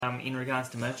in regards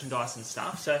to merchandise and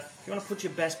stuff. So if you want to put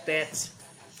your best bets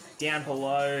down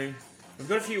below, we've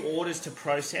got a few orders to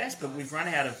process, but we've run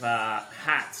out of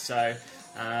hats, so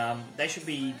they should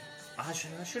be. I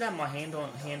should have my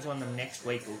hands on them next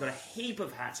week. We've got a heap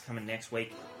of hats coming next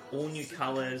week. All new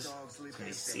colours. It's going to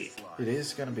be sick. It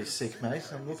is going to be sick, mate.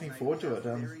 I'm looking forward to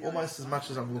it. Almost as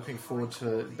much as I'm looking forward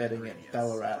to betting at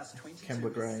Ballarat,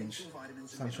 Kembla Grange,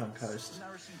 Sunshine Coast,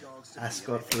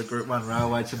 Ascot for the Group 1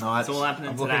 Railway tonight. It's all happening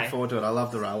I'm today. looking forward to it. I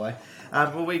love the Railway.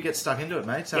 Well, we get stuck into it,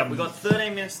 mate. We've got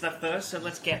 13 minutes to the first, so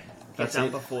let's get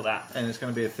done before that. And it's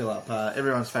going to be a fill-up.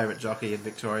 Everyone's favourite jockey in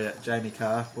Victoria, Jamie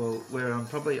Carr. Well, we're on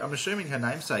I'm assuming her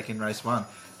namesake in race 1,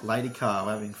 Lady Carr,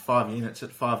 having 5 units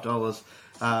at $5.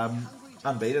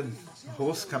 Unbeaten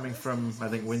horse coming from, I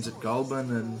think, wins at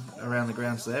Goulburn and around the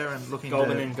grounds there, and looking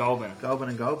Goulburn and Goulburn.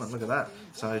 Look at that.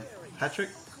 So, Patrick.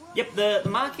 Yep, the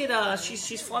market,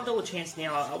 she's $5 chance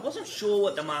now. I wasn't sure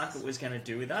what the market was going to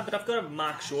do with her, but I've got a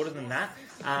mark shorter than that.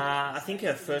 I think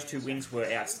her first 2 wins were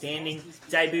outstanding.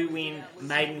 Debut win,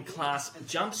 maiden class,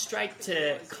 jumped straight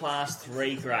to class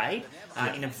 3 grade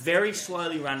in a very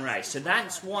slowly run race. So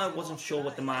that's why I wasn't sure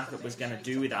what the market was going to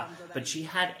do with her. But she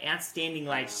had outstanding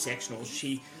late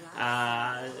sectionals.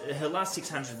 Her last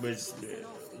 600 was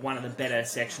one of the better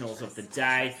sectionals of the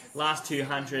day. Last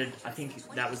 200, I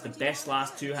think that was the best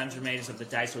last 200 metres of the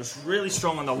day, so it was really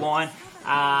strong on the line.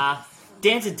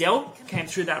 Danza Dell came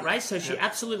through that race, so she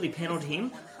absolutely penned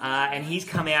him, and he's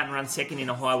come out and run second in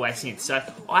a highway since. So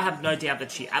I have no doubt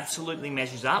that she absolutely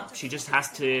measures up. She just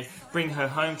has to bring her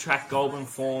home track Goulburn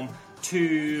form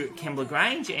to Kembla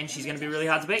Grange, and she's going to be really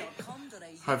hard to beat.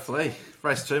 Hopefully.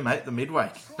 Race 2, mate, the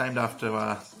midweek, named after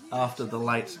the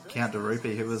late Count de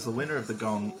Rupee, who was the winner of the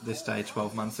Gong this day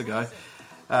 12 months ago.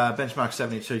 Benchmark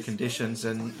 72 conditions,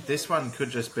 and this one could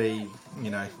just be,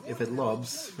 if it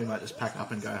lobs, we might just pack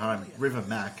up and go home. River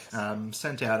Mac,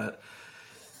 sent out at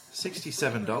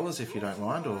 $67 if you don't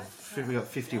mind, or we got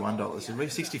 $51. It'd be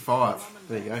 $65.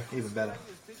 There you go, even better.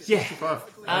 Yeah,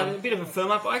 a bit of a firm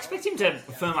up. I expect him to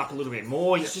firm up a little bit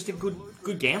more. He's just a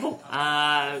good gamble.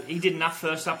 He did enough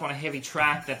first up on a heavy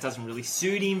track. That doesn't really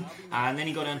suit him. And then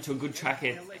he got onto a good track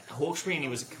at Hawkesbury, and it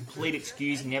was a complete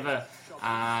excuse. He never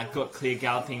got clear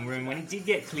galloping room. When he did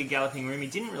get clear galloping room, he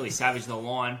didn't really savage the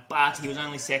line, but he was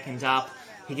only second up.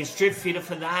 He can strip fitter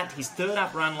for that. His third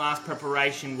up run last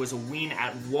preparation was a win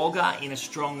at Wagga in a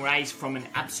strong race from an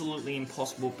absolutely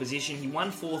impossible position. He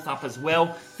won 4th up as well.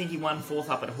 I think he won 4th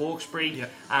up at Hawkesbury.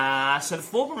 Yep. So the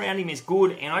form around him is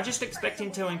good, and I just expect him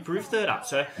to improve third up.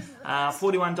 So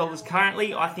 $41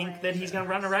 currently. I think that he's going to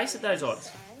run a race at those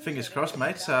odds. Fingers crossed,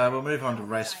 mate. We'll move on to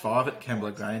race 5 at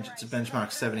Kembla Grange. It's a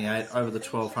benchmark 78 over the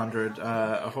 1200.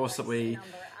 A horse that we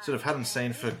sort of hadn't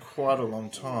seen for quite a long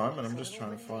time, and I'm just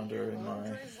trying to find her in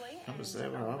my numbers there.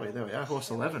 Where are we? There we are. Horse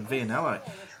 11, Vianello.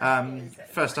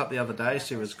 First up the other day,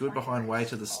 she was good behind Way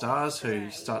to the Stars,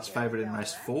 who starts favourite in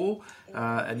race 4,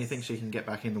 and you think she can get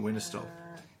back in the winner's stall?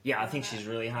 Yeah, I think she's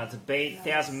really hard to beat.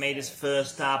 1,000 metres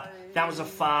first up. That was a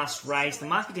fast race. The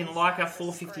market didn't like her.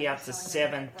 $4.50 up to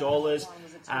 $7.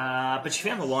 But she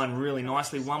found the line really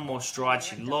nicely. One more stride,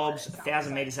 she lobs.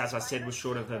 1,000 metres, as I said, was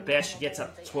short of her best. She gets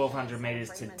up to 1,200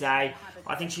 metres today.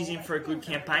 I think she's in for a good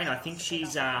campaign. I think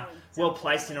she's well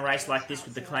placed in a race like this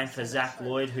with the claim for Zach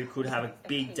Lloyd, who could have a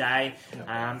big day.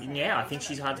 I think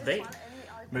she's hard to beat.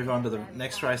 Move on to the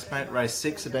next race, mate. Race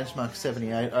 6, a benchmark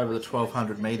 78 over the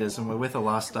 1,200 metres, and we're with a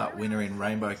last start winner in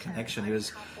Rainbow Connection. He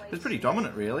was pretty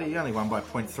dominant, really. He only won by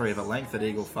 0.3 of a length at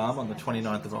Eagle Farm on the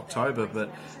 29th of October, but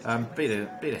beat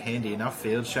a handy enough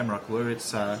field. Shamrock Lou,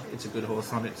 it's a good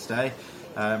horse on its day.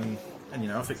 And,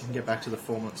 if it can get back to the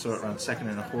form that saw it run second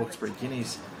in a Hawkesbury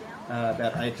Guineas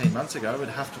about 18 months ago, it would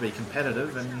have to be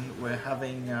competitive, and we're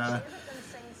having...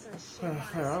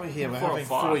 where are we here? We're having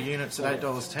 4 units at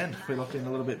 $8.10. We locked in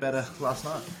a little bit better last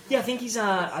night. Yeah, I think he's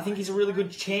a really good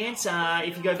chance.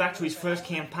 If you go back to his first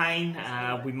campaign,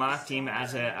 we marked him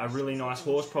as a really nice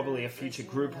horse, probably a future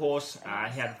Group horse.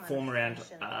 He had form around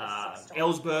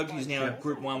Ellsberg, who's now a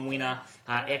Group 1 winner.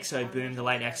 Exo Boom, the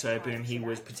late Exo Boom, he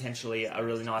was potentially a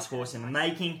really nice horse in the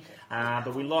making,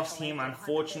 but we lost him,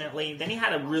 unfortunately. Then he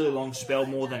had a really long spell,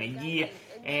 more than a year,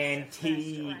 and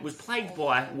he was plagued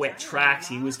by wet tracks.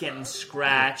 He was getting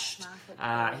scratched.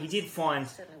 He did find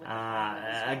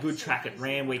a good track at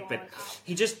Randwick, but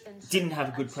he just didn't have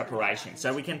a good preparation.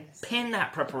 So we can pen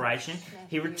that preparation.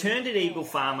 He returned at Eagle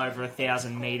Farm over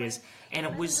 1,000 metres, and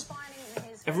it was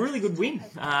a really good win.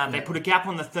 They put a gap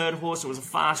on the third horse. It was a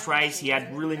fast race. He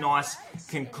had really nice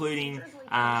concluding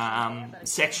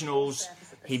sectionals.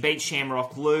 He beat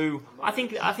Shamrock Lou. I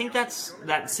think that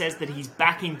says that he's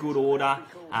back in good order.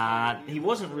 He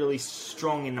wasn't really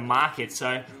strong in the market,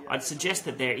 so I'd suggest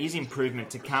that there is improvement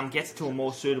to come. Gets to a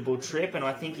more suitable trip, and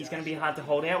I think he's going to be hard to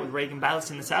hold out with Regan Bayless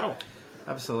in the saddle.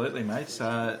 Absolutely, mate.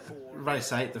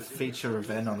 Race 8, the feature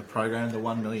event on the program, the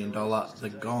 $1 million,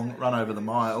 the Gong, run over the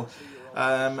mile.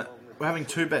 We're having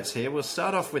two bets here. We'll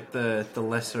start off with the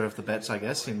lesser of the bets, I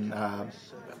guess, in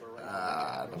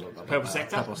Purple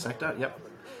Sector. Purple Sector, yep.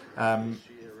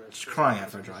 Just crying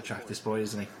out for a dry track, this boy,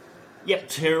 isn't he? Yep,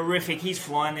 terrific. He's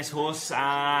flying, this horse.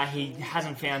 He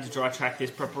hasn't found a dry track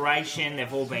this preparation.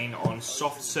 They've all been on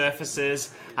soft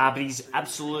surfaces, but he's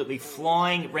absolutely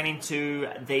flying. Ran into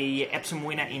the Epsom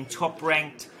winner in top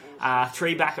ranked.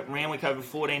 3 back at Randwick over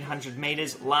 1,400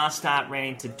 metres. Last start ran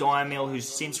into Diamil, who's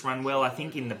since run well, I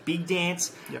think, in the big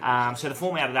dance. Yep. So the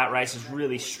form out of that race is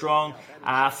really strong.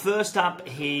 First up,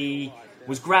 he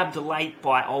was grabbed late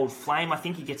by Old Flame. I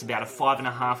think he gets about a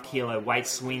 5.5 kilo weight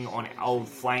swing on Old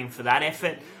Flame for that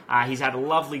effort. He's had a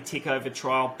lovely tick over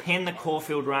trial. Penned the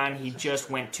Caulfield run. He just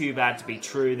went too bad to be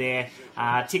true there.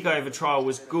 Tick over trial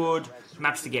was good.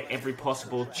 Maps to get every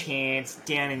possible chance.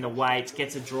 Down in the weights.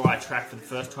 Gets a dry track for the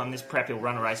first time. This prep, he'll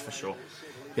run a race for sure.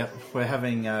 Yep, we're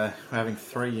having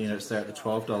 3 units there at the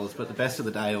 $12, but the best of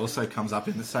the day also comes up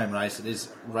in the same race. It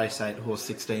is race 8, horse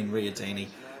 16, Riadini.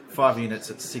 5 units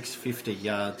at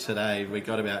 $6.50 today. We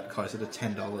got about closer to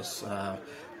 $10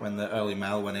 when the early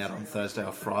mail went out on Thursday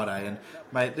or Friday. And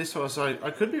mate, this horse,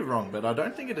 I could be wrong, but I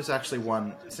don't think it has actually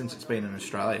won since it's been in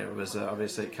Australia. It was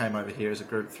obviously it came over here as a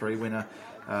Group 3 winner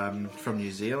from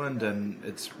New Zealand, and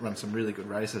it's run some really good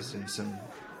races in some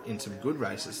good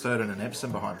races. Third in an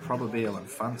Epsom behind Probabeel and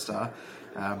Funstar.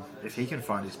 If he can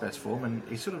find his best form, and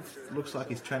he sort of looks like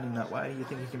he's trending that way, you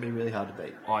think he can be really hard to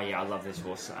beat? Oh yeah, I love this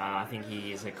horse. I think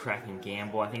he is a cracking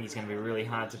gamble. I think he's going to be really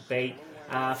hard to beat.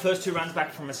 First 2 runs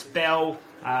back from a spell,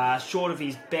 short of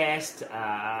his best.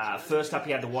 First up,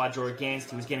 he had the wide draw against.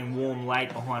 He was getting warm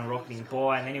late behind Rocketing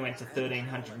By, and then he went to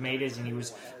 1,300 metres, and he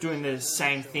was doing the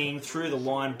same thing through the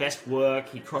line. Best work.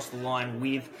 He crossed the line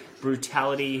with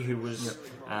Brutality, who was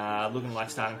looking like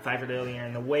starting favourite earlier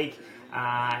in the week.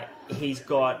 He's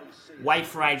got weight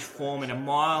for age form in a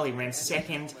mile. He ran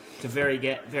second to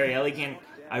Very Elegant.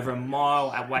 Over a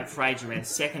mile at weight for age, he ran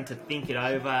second to Think It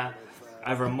Over.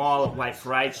 Over a mile at weight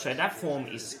for age. So that form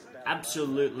is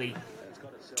absolutely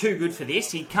too good for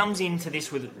this. He comes into this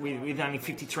with only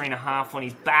 53.5 on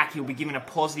his back. He'll be given a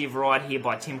positive ride here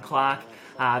by Tim Clark.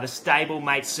 The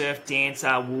stablemate Surf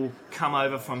Dancer will come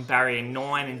over from barrier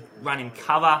 9 and run in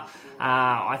cover.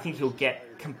 I think he'll get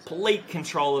complete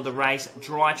control of the race.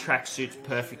 Dry track suits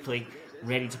perfectly.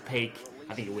 Ready to peak.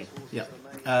 I think he'll win. Yep.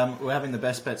 We're having the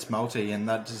best bets multi, and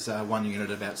that is 1 unit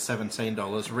at about $17,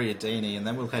 Riadini, and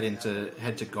then we'll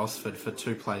head to Gosford for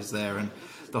 2 plays there. And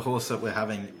the horse that we're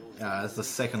having as the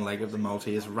second leg of the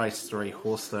multi is race 3,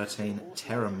 horse 13,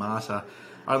 Terra Mata.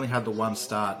 Only had the 1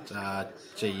 start.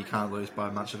 You can't lose by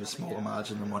much of a smaller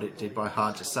margin than what it did by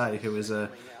Hard to Say, who is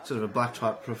a sort of a black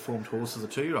type performed horse as a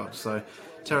 2-year-old. So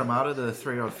Terra Mata, the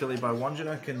 3-year-old filly by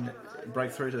Wanjina, can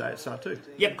break through today at start 2.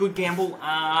 Yep, good gamble.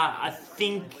 I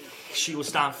think she will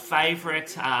start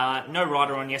favourite. No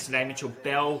rider on yesterday. Mitchell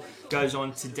Bell goes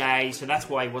on today, so that's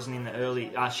why he wasn't in the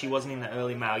early. She wasn't in the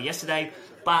early mail yesterday,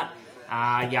 but.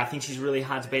 I think she's really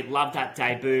hard to beat. Love that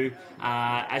debut.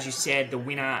 As you said, the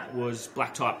winner was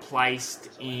black type placed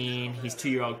in his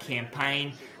 2-year-old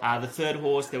campaign. The third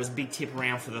horse, there was a big tip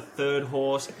around for the third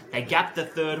horse. They gapped the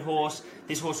third horse.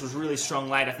 This horse was really strong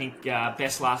late. I think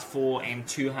best last 4 and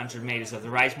 200 metres of the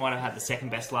race. Might have had the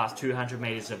second best last 200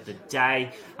 metres of the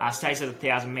day. Stays at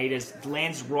 1,000 metres.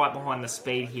 Lands right behind the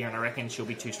speed here, and I reckon she'll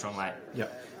be too strong late.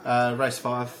 Yep. Race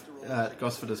 5. At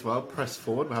Gosford as well. Press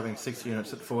Forward, we're having 6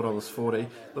 units at $4.40. A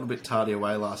little bit tardy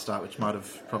away last start, which might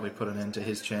have probably put an end to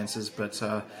his chances, but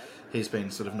he's been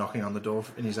sort of knocking on the door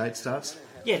in his 8 starts.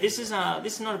 Yeah, this is not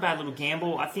a bad little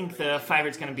gamble. I think the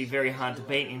favourite's going to be very hard to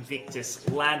beat. Invictus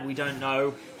Lad, we don't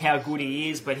know how good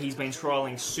he is, but he's been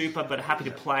trialling super, but happy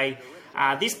to play.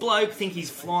 This bloke, think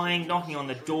he's flying, knocking on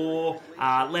the door.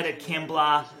 Let It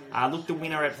Kembler. Looked the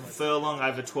winner at Furlong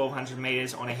over 1,200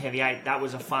 metres on a heavy 8. That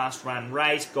was a fast run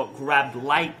race. Got grabbed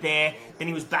late there. Then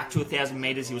he was back to 1,000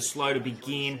 metres. He was slow to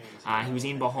begin. He was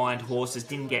in behind horses.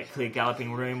 Didn't get clear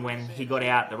galloping room. When he got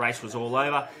out, the race was all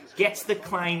over. Gets the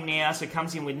claim now, so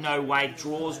comes in with no weight.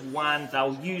 Draws 1.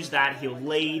 They'll use that. He'll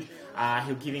lead.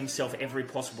 He'll give himself every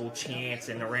possible chance.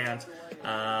 And around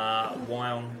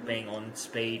Wyong being on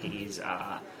speed is...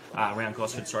 around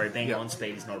Gosford, being on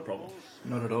speed is not a problem.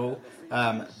 Not at all.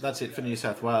 That's it for New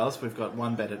South Wales. We've got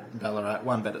one bet at Ballarat,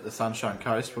 one bet at the Sunshine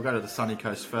Coast. We'll go to the Sunny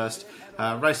Coast first.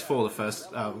 Race 4,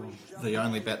 the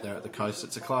only bet there at the coast.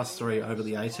 It's a Class 3 over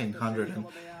the 1800. And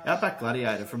Outback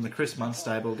Gladiator from the Chris Munn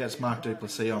stable gets Mark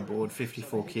Duplessis on board,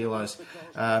 54 kilos.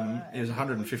 It was a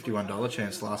 $151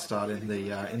 chance last start in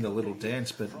the Little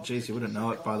Dance, but geez, you wouldn't know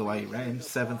it by the way he ran.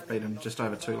 7th, beaten just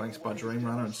over 2 lengths by Dream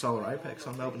Runner and Solar Apex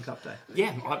on Melbourne Cup Day.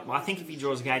 Yeah, I think if he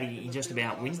draws a gate, he just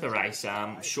about wins the race.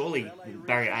 Surely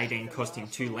barrier 18 cost him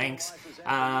 2 lengths.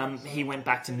 He went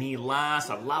back to near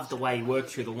last. I love the way he worked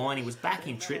through the line. He was back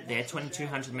in trip there,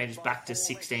 2,200 metres back to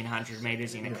 1,600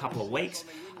 metres in a couple of weeks.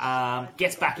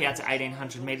 Gets back out to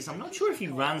 1,800 metres. I'm not sure if he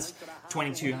runs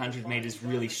 2,200 metres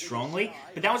really strongly,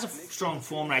 but that was a strong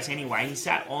form race anyway. He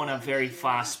sat on a very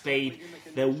fast speed.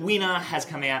 The winner has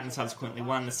come out and subsequently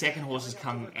won. The second horse has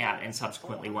come out and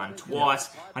subsequently won twice.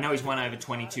 I know he's won over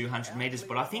 2,200 metres,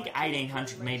 but I think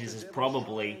 1,800 metres is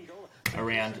probably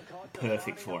around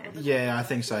perfect for him. Yeah, I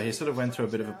think so. He sort of went through a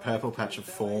bit of a purple patch of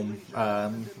form,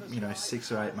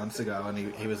 6 or 8 months ago, and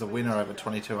he was a winner over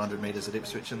 2,200 metres at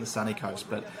Ipswich in the Sunny Coast,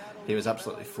 but he was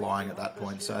absolutely flying at that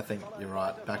point, so I think you're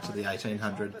right. Back to the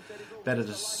 1,800. Better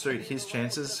to suit his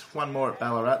chances. One more at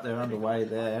Ballarat. They're underway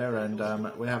there, and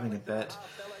we're having a bet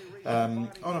on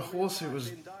a horse who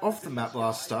was off the map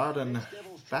last start and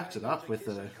backed it up with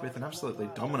an absolutely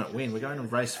dominant win. We're going to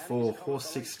race 4, horse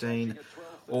 16,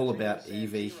 All About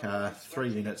Evie, 3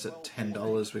 units at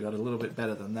 $10. We got a little bit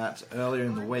better than that earlier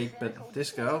in the week, but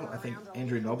this girl, I think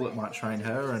Andrew Noblet might train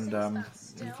her, and I'm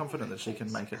confident that she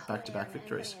can make it back-to-back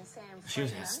victories. She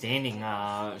was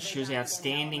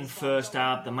outstanding first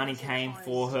up. The money came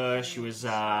for her. She was,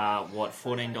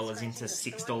 $14 into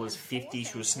 $6.50.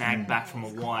 She was snagged back from a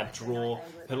wide draw.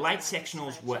 Her late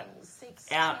sectionals were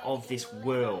out of this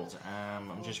world.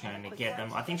 I'm just going to get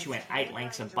them. I think she went 8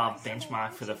 lengths above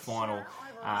benchmark for the final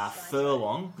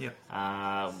furlong,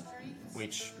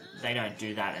 which they don't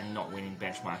do that and not win in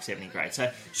benchmark 70 grade.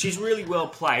 So she's really well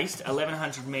placed.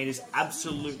 1,100 metres,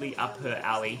 absolutely up her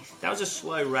alley. That was a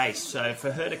slow race, so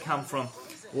for her to come from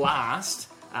last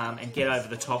and get over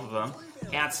the top of them,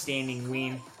 outstanding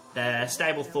win. The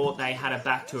stable thought they had her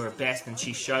back to her best, and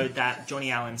she showed that.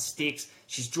 Johnny Allen sticks.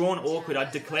 She's drawn awkward.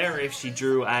 I'd declare her if she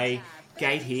drew a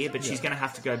gate here, but she's going to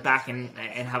have to go back and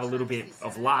have a little bit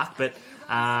of luck. But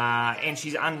and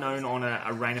she's unknown on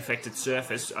a rain-affected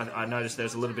surface. I noticed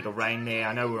there's a little bit of rain there.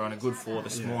 I know we're on a good 4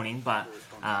 this morning, but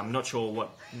I'm not sure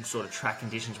what sort of track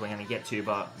conditions we're going to get to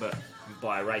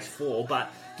by race 4.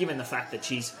 But given the fact that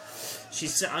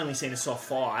she's only seen a soft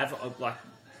 5,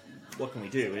 what can we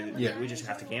do? We just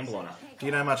have to gamble on her. Do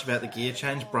you know much about the gear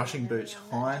change? Brushing boots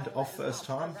hind off first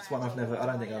time. It's one I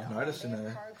don't think I've noticed in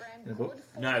a book.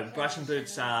 No, brushing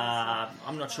boots.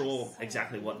 I'm not sure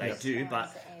exactly what they do,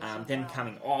 but them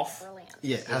coming off.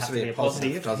 Yeah, it has to be a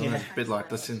positive, doesn't it? A bit like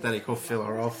the synthetic hoof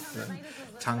filler off, and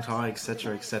tongue tie,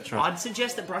 etc., etc. I'd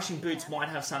suggest that brushing boots might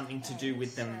have something to do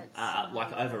with them,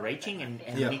 like overreaching and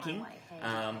nicking.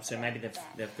 So maybe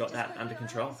they've got that under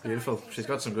control. Beautiful. She's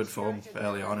got some good form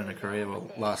early on in her career. Well,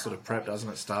 last sort of prep, doesn't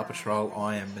it? Star Patrol,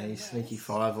 IME, Sneaky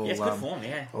 5, all, good form,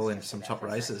 all in some top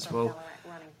races. Well,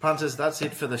 punters, that's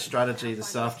it for the strategy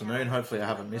this afternoon. Hopefully I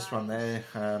haven't missed one there.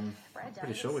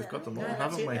 Pretty sure we've got them all,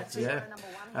 haven't we? Yeah.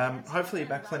 Hopefully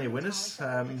back plenty of winners.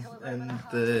 And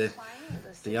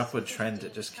the upward trend,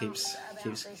 it just keeps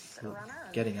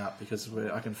getting up, because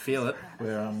I can feel it.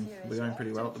 We're going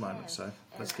pretty well at the moment, so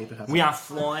let's keep it happening. We are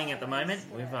flying at the moment.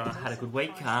 We've had a good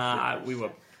week. We were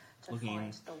looking in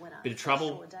a bit of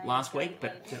trouble last week,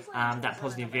 but that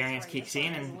positive variance kicks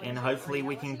in, and hopefully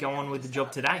we can go on with the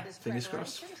job today. Fingers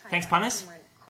crossed. Thanks, punters.